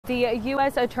The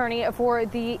U.S. Attorney for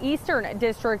the Eastern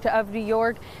District of New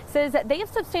York says they have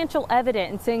substantial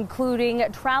evidence, including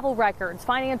travel records,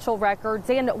 financial records,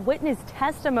 and witness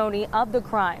testimony of the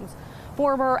crimes.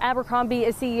 Former Abercrombie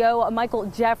CEO Michael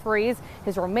Jeffries,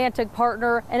 his romantic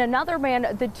partner, and another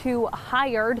man the two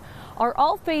hired are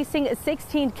all facing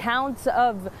 16 counts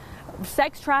of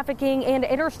sex trafficking and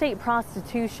interstate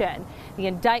prostitution. The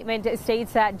indictment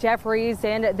states that Jeffries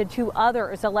and the two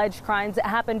others' alleged crimes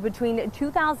happened between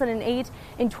 2008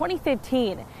 and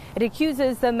 2015. It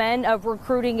accuses the men of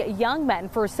recruiting young men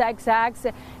for sex acts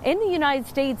in the United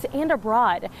States and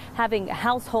abroad, having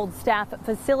household staff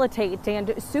facilitate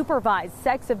and supervise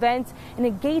sex events, and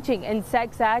engaging in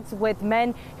sex acts with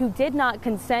men who did not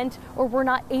consent or were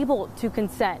not able to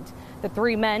consent. The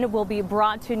three men will be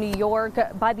brought to New York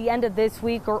by the end of this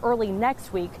week or early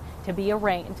next week to be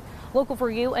arraigned. Local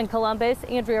for you in Columbus,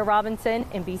 Andrea Robinson,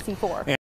 NBC4.